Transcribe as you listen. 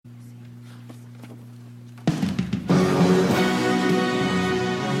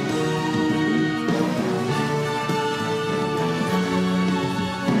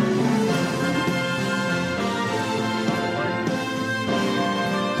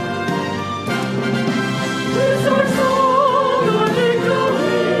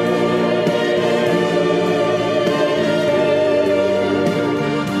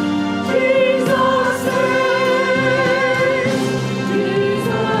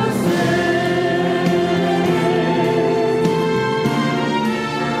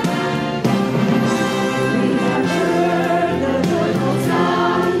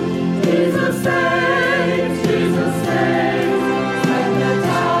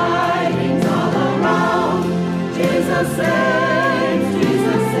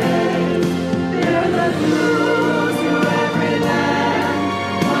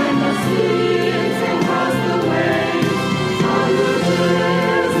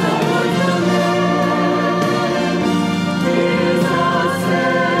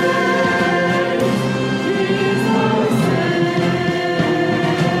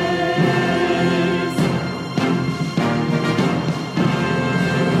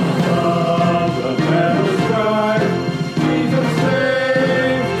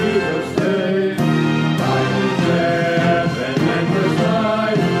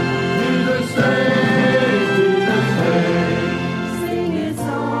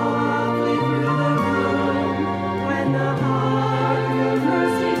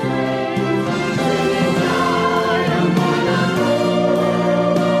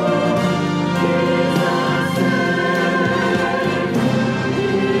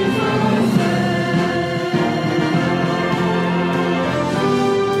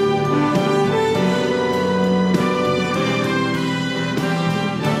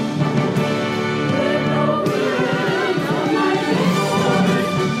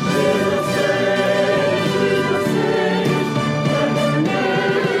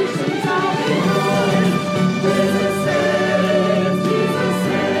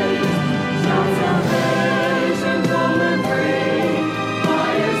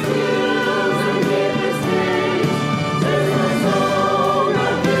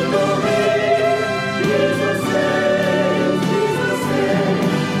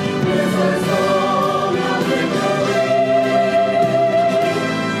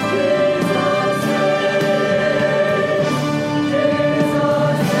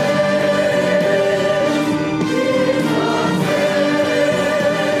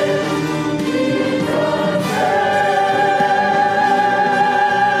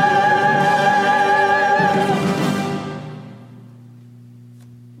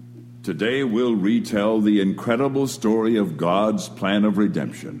Today we'll retell the incredible story of God's plan of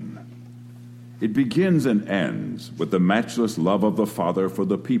redemption. It begins and ends with the matchless love of the Father for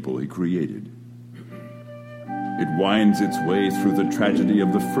the people he created. It winds its way through the tragedy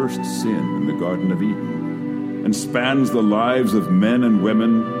of the first sin in the Garden of Eden and spans the lives of men and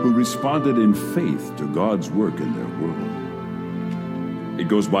women who responded in faith to God's work in their world. It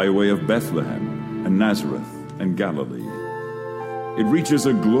goes by way of Bethlehem and Nazareth and Galilee. It reaches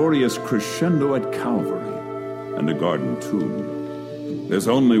a glorious crescendo at Calvary and a garden tomb. There's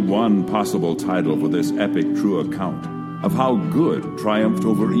only one possible title for this epic true account of how good triumphed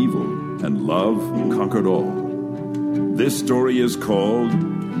over evil and love conquered all. This story is called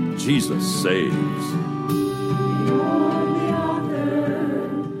Jesus Saves.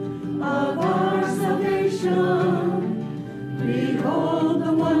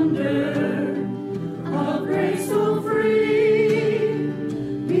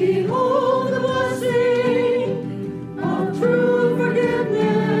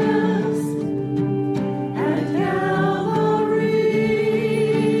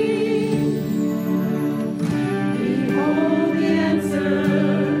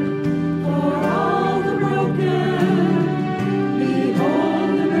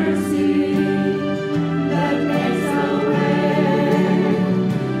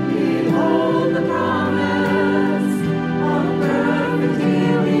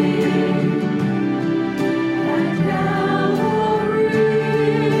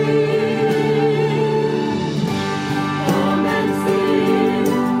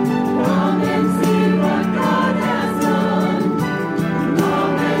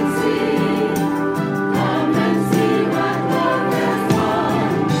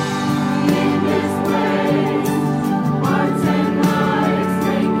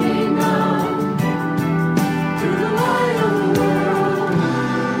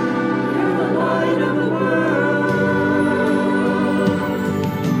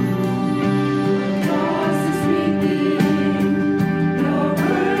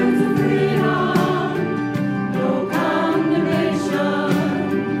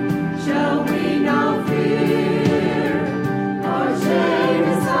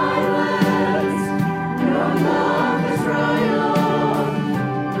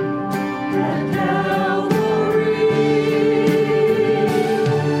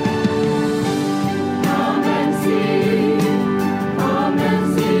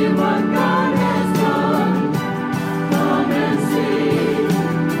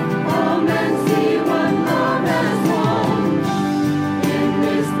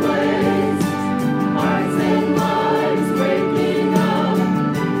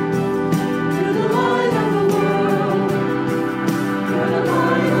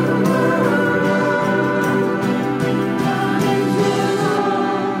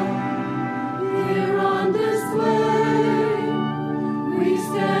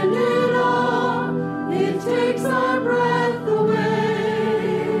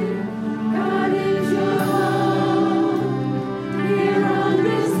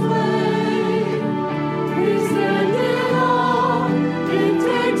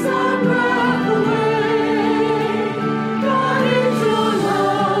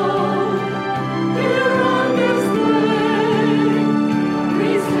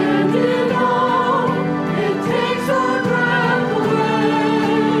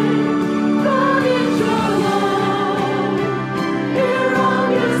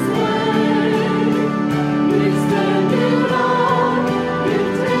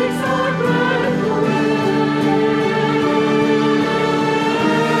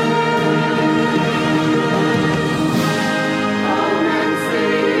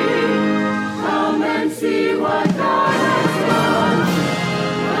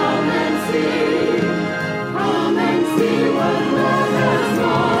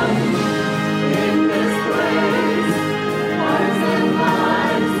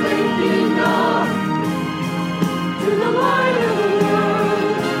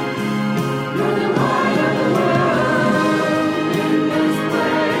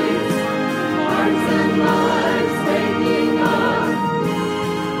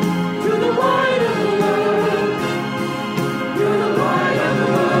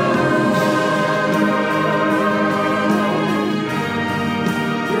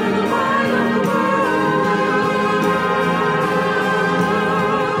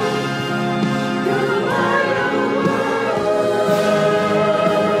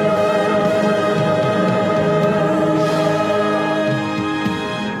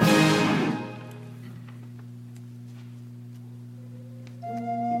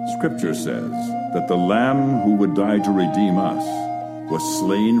 Scripture says that the Lamb who would die to redeem us was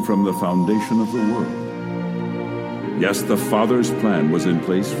slain from the foundation of the world. Yes, the Father's plan was in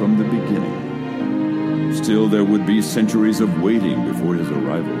place from the beginning. Still, there would be centuries of waiting before his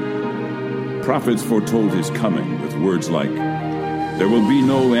arrival. Prophets foretold his coming with words like, "There will be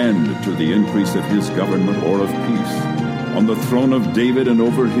no end to the increase of his government or of peace, on the throne of David and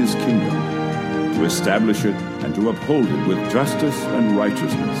over his kingdom, to establish it and to uphold it with justice and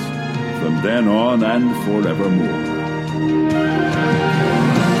righteousness, from then on and forevermore."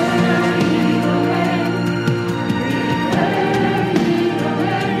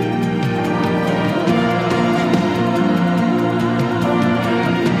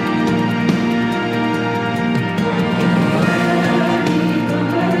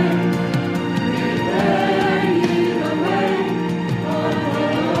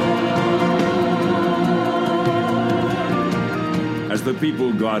 As the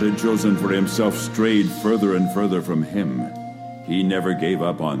people God had chosen for himself strayed further and further from him, he never gave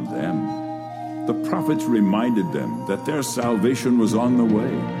up on them. The prophets reminded them that their salvation was on the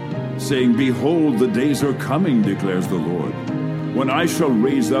way, saying, "Behold, the days are coming, declares the Lord, when I shall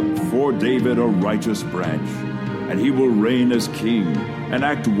raise up for David a righteous branch, and he will reign as king, and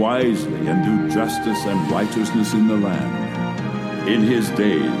act wisely, and do justice and righteousness in the land. In his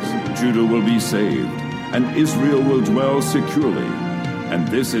days Judah will be saved, and Israel will dwell securely, and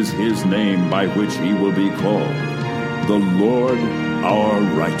this is his name by which he will be called, the Lord our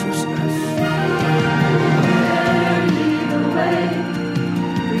righteousness."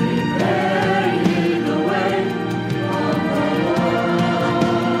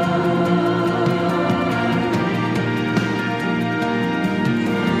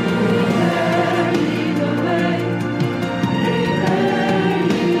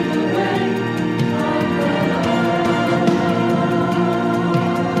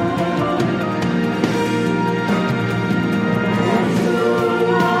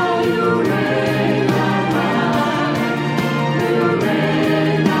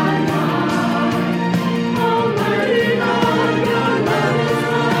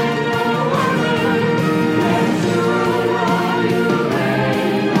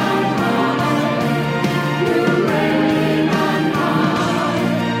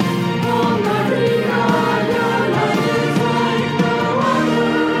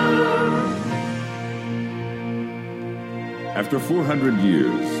 After 400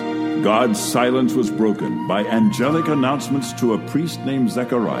 years, God's silence was broken by angelic announcements to a priest named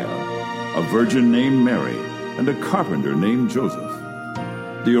Zechariah, a virgin named Mary, and a carpenter named Joseph.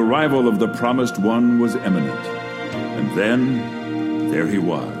 The arrival of the promised one was imminent. And then, there he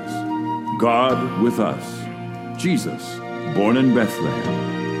was, God with us, Jesus, born in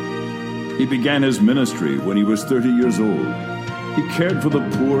Bethlehem. He began his ministry when he was 30 years old. He cared for the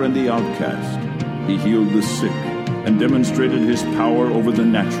poor and the outcast. He healed the sick and demonstrated his power over the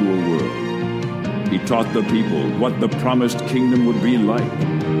natural world. He taught the people what the promised kingdom would be like.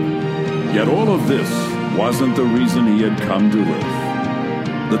 Yet all of this wasn't the reason he had come to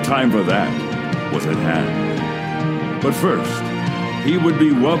earth. The time for that was at hand. But first, he would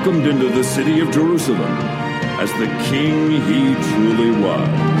be welcomed into the city of Jerusalem as the king he truly was.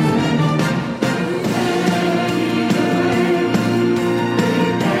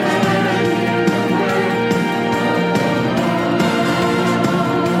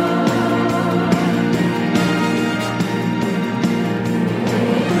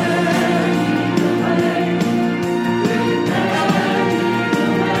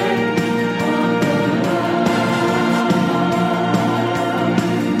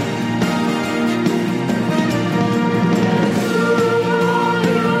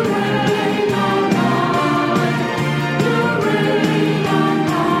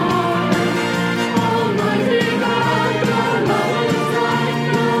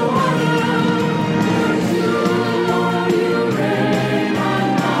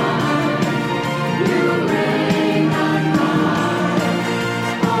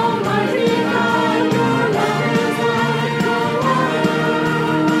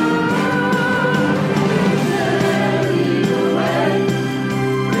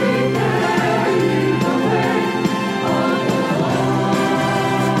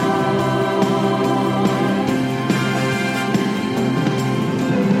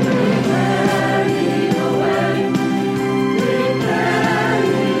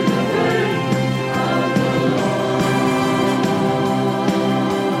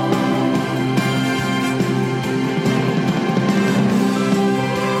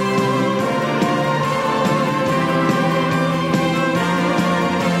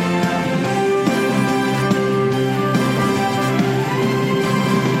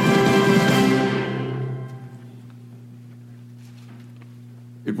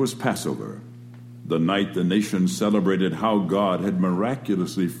 It was Passover, the night the nation celebrated how God had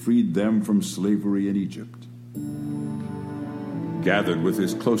miraculously freed them from slavery in Egypt. Gathered with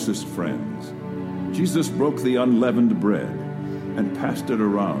his closest friends, Jesus broke the unleavened bread and passed it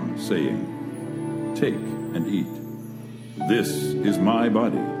around, saying, "Take and eat. This is my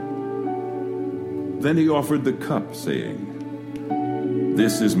body." Then he offered the cup, saying,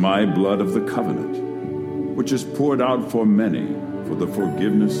 "This is my blood of the covenant, which is poured out for many for the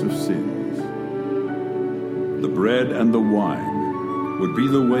forgiveness of sins." The bread and the wine would be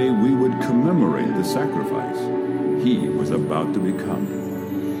the way we would commemorate the sacrifice he was about to become.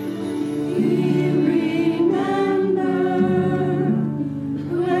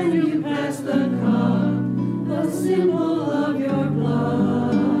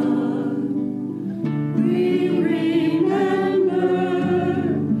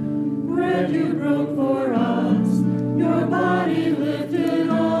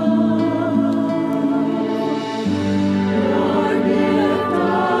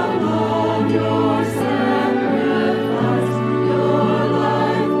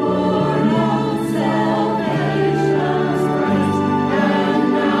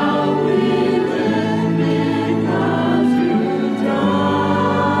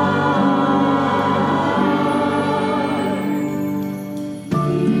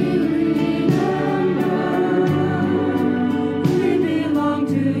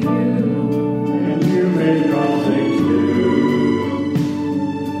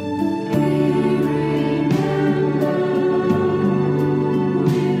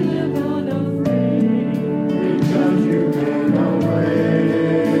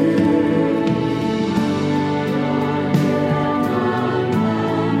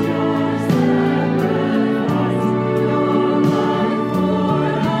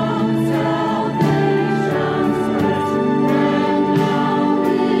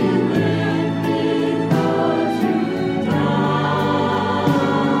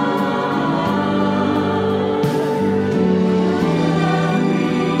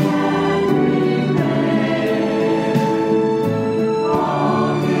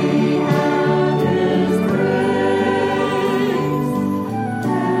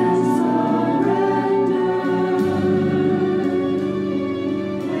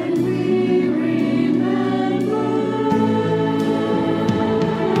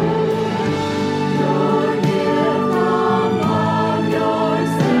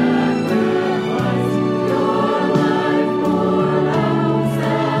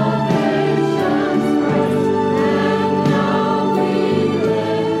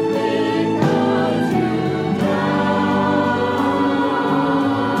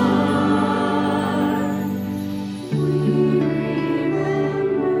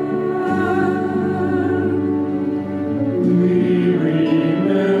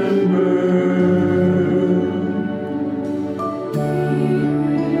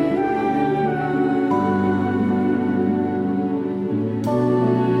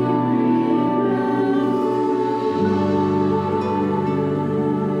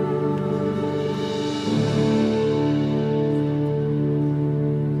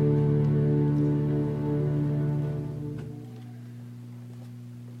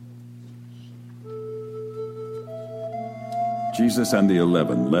 Jesus and the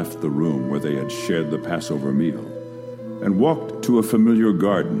 11 left the room where they had shared the Passover meal and walked to a familiar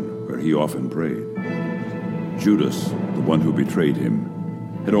garden where he often prayed. Judas, the one who betrayed him,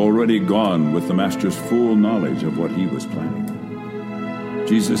 had already gone with the Master's full knowledge of what he was planning.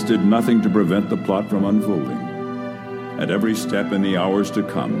 Jesus did nothing to prevent the plot from unfolding. At every step in the hours to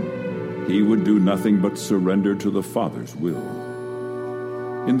come, he would do nothing but surrender to the Father's will.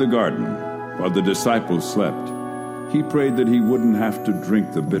 In the garden, while the disciples slept, he prayed that he wouldn't have to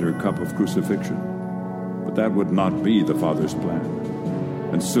drink the bitter cup of crucifixion. But that would not be the Father's plan.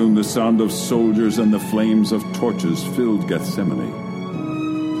 And soon the sound of soldiers and the flames of torches filled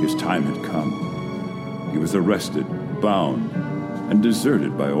Gethsemane. His time had come. He was arrested, bound, and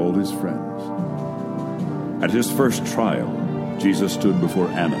deserted by all his friends. At his first trial, Jesus stood before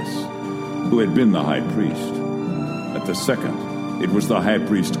Annas, who had been the high priest. At the second, it was the high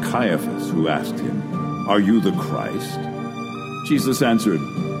priest Caiaphas who asked him, "Are you the Christ?" Jesus answered,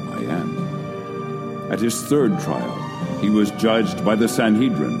 "I am." At his third trial, he was judged by the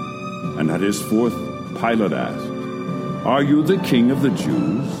Sanhedrin, and at his fourth, Pilate asked, "Are you the King of the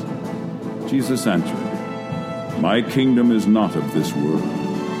Jews?" Jesus answered, "My kingdom is not of this world."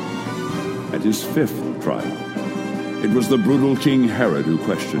 At his fifth trial, it was the brutal King Herod who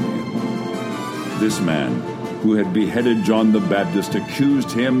questioned him. This man, who had beheaded John the Baptist,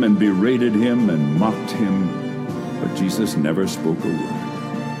 accused him and berated him and mocked him, but Jesus never spoke a word.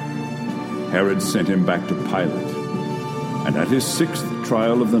 Herod sent him back to Pilate, and at his sixth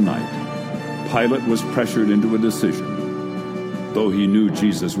trial of the night, Pilate was pressured into a decision. Though he knew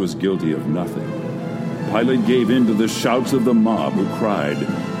Jesus was guilty of nothing, Pilate gave in to the shouts of the mob who cried,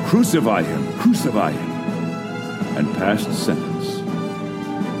 "Crucify him! Crucify him!" and passed sentence.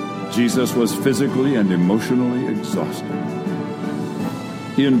 Jesus was physically and emotionally exhausted.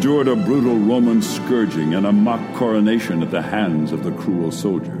 He endured a brutal Roman scourging and a mock coronation at the hands of the cruel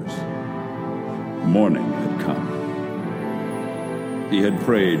soldiers. Morning had come. He had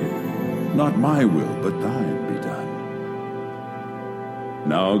prayed, "Not my will, but thine be done."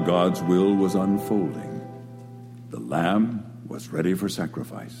 Now God's will was unfolding. The lamb was ready for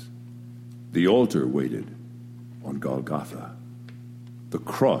sacrifice. The altar waited on Golgotha. The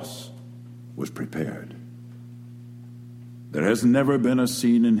cross was prepared. There has never been a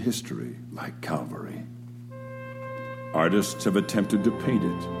scene in history like Calvary. Artists have attempted to paint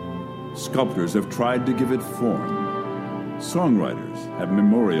it. Sculptors have tried to give it form. Songwriters have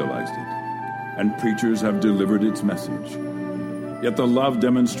memorialized it, and preachers have delivered its message. Yet the love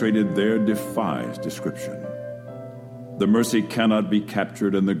demonstrated there defies description. The mercy cannot be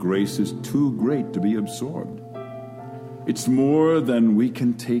captured, and the grace is too great to be absorbed. It's more than we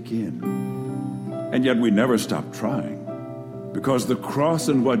can take in. And yet we never stop trying, because the cross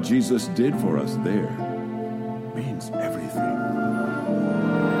and what Jesus did for us there means everything.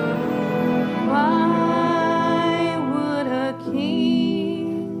 Why would a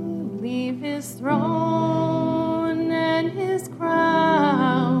king leave his throne and his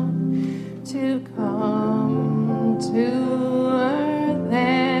crown to come to earth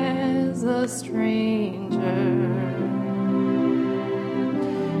as a stranger?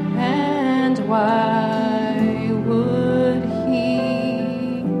 And why would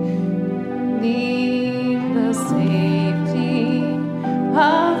he leave the safety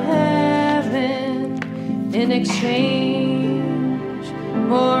of heaven in exchange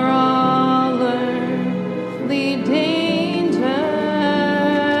for all earthly danger?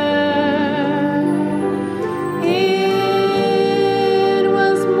 It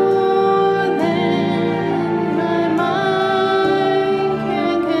was more than my mind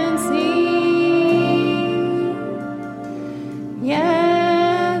can conceive.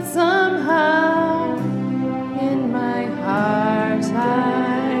 Yet somehow in my heart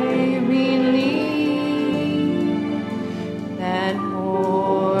I believe that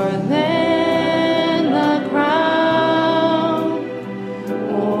more than the crown,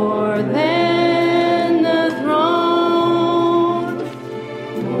 more than the throne,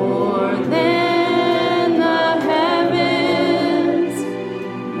 more than the heavens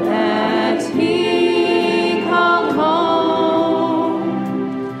that he called home,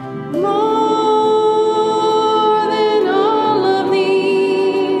 more than all of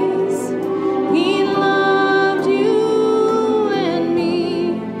these, he loved you and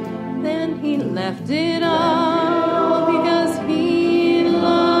me. Then he left it all because he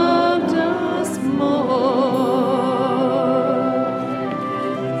loved us more.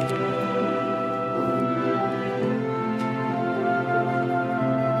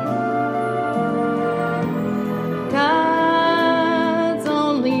 God's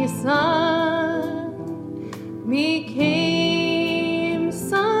only Son became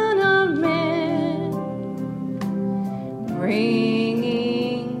Son of Man,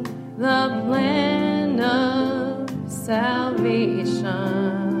 bringing the plan of salvation.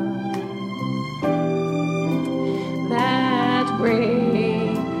 That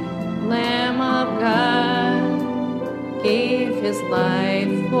great Lamb of God gave his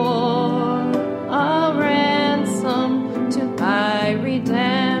life for a ransom to buy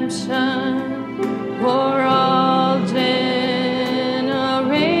redemption for all generations.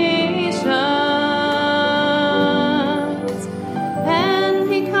 And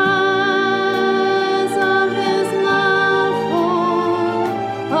because of his love for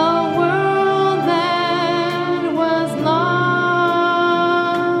a world that was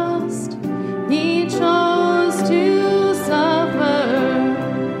lost, he chose to suffer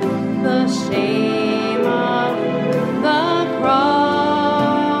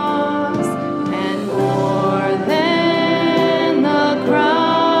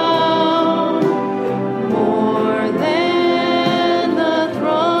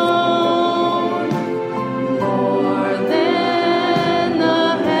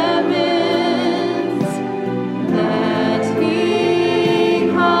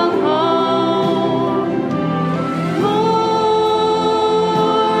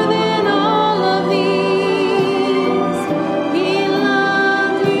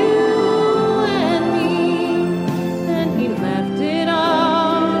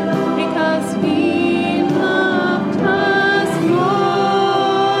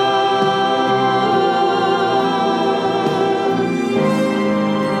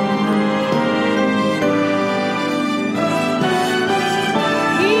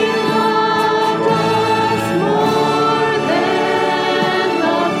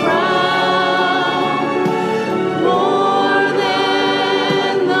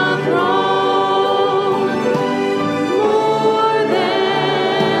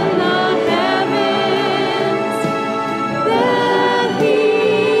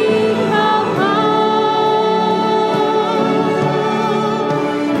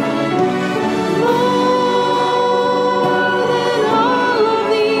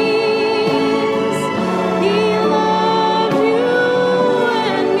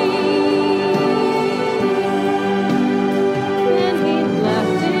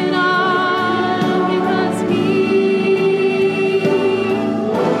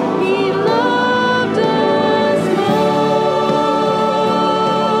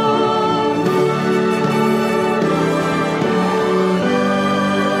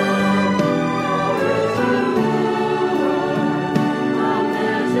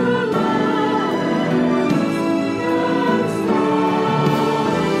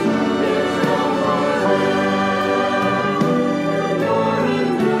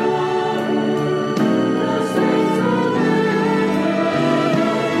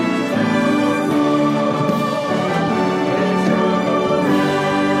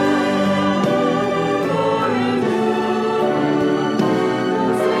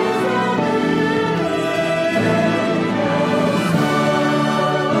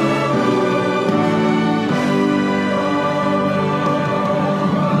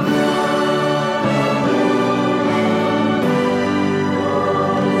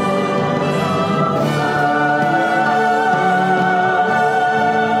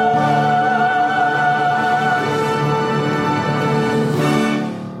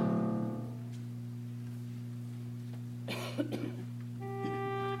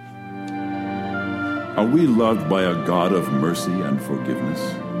Are we loved by a God of mercy and forgiveness?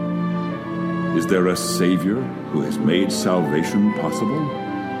 Is there a Savior who has made salvation possible?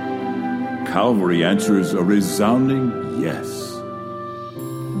 Calvary answers a resounding yes.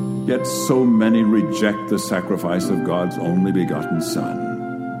 Yet so many reject the sacrifice of God's only begotten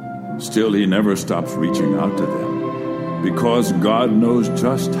Son. Still, he never stops reaching out to them, because God knows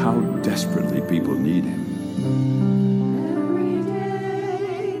just how desperately people need him. Every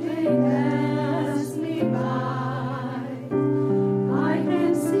day they pass me by. I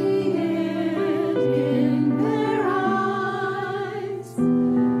can see it in their eyes.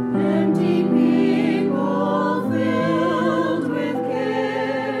 Empty people filled with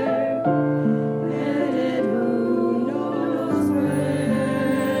care, headed who knows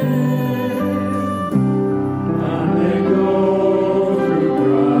where. And they go through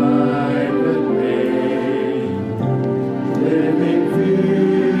private pain,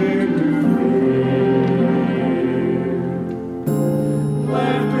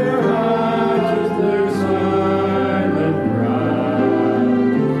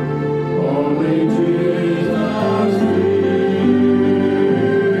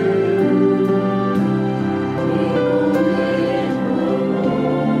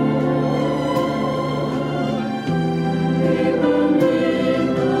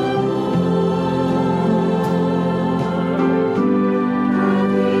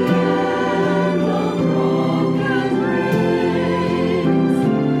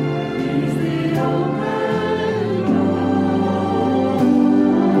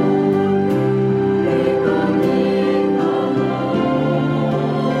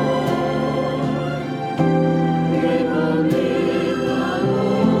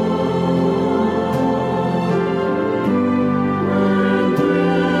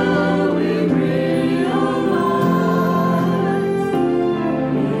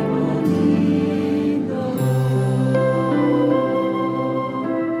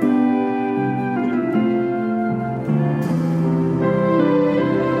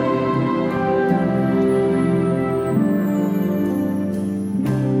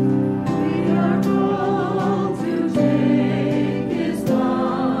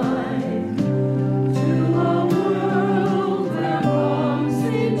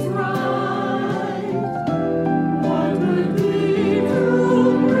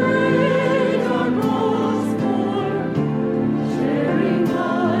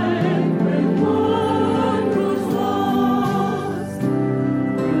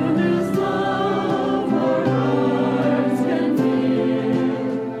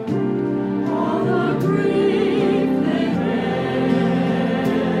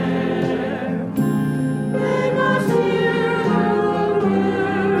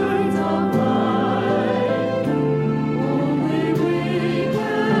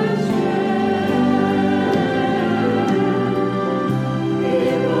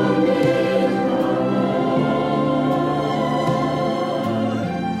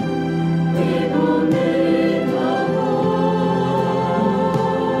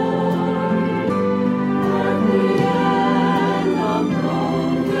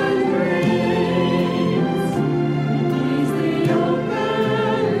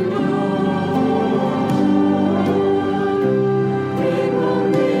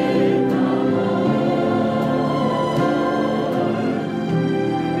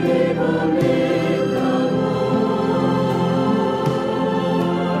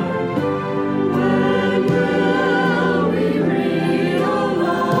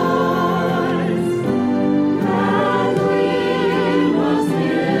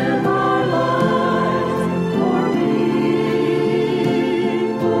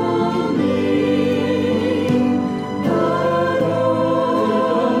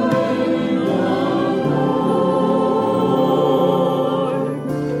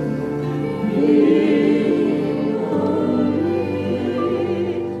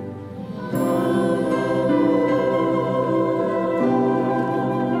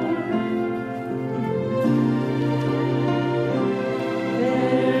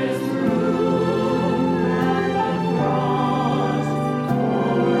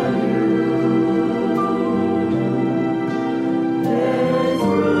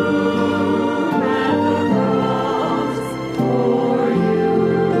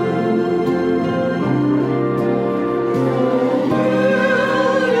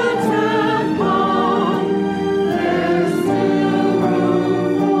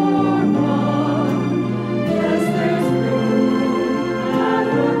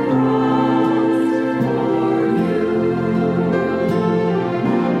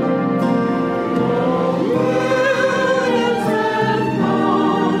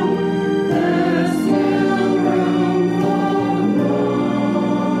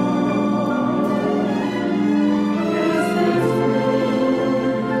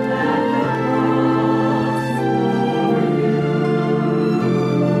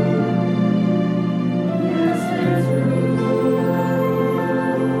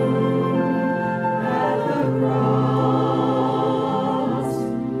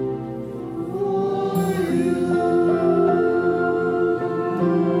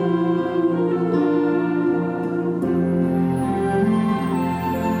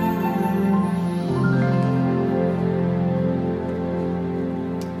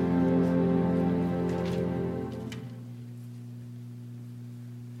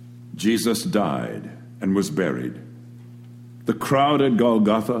 Jesus died and was buried. The crowd at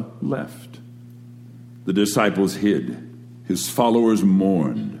Golgotha left. The disciples hid. His followers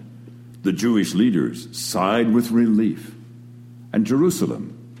mourned. The Jewish leaders sighed with relief. And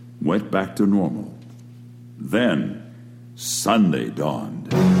Jerusalem went back to normal. Then Sunday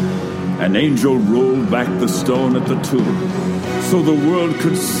dawned. An angel rolled back the stone at the tomb so the world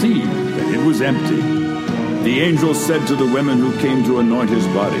could see that it was empty. The angel said to the women who came to anoint his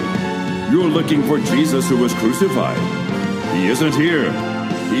body, "You're looking for Jesus who was crucified. He isn't here.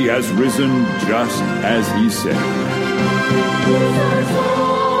 He has risen just as he said."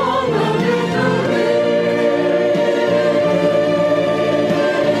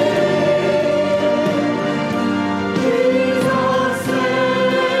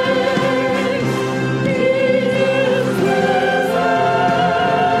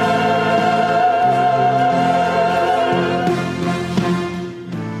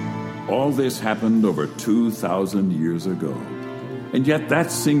 All this happened over 2,000 years ago. And yet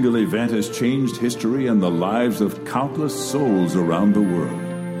that single event has changed history and the lives of countless souls around the world.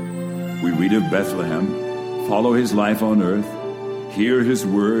 We read of Bethlehem, follow his life on earth, hear his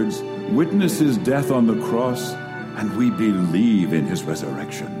words, witness his death on the cross, and we believe in his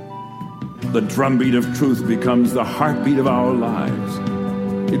resurrection. The drumbeat of truth becomes the heartbeat of our lives.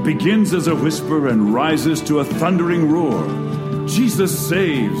 It begins as a whisper and rises to a thundering roar. Jesus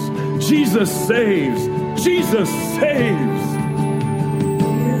saves! Jesus saves! Jesus saves!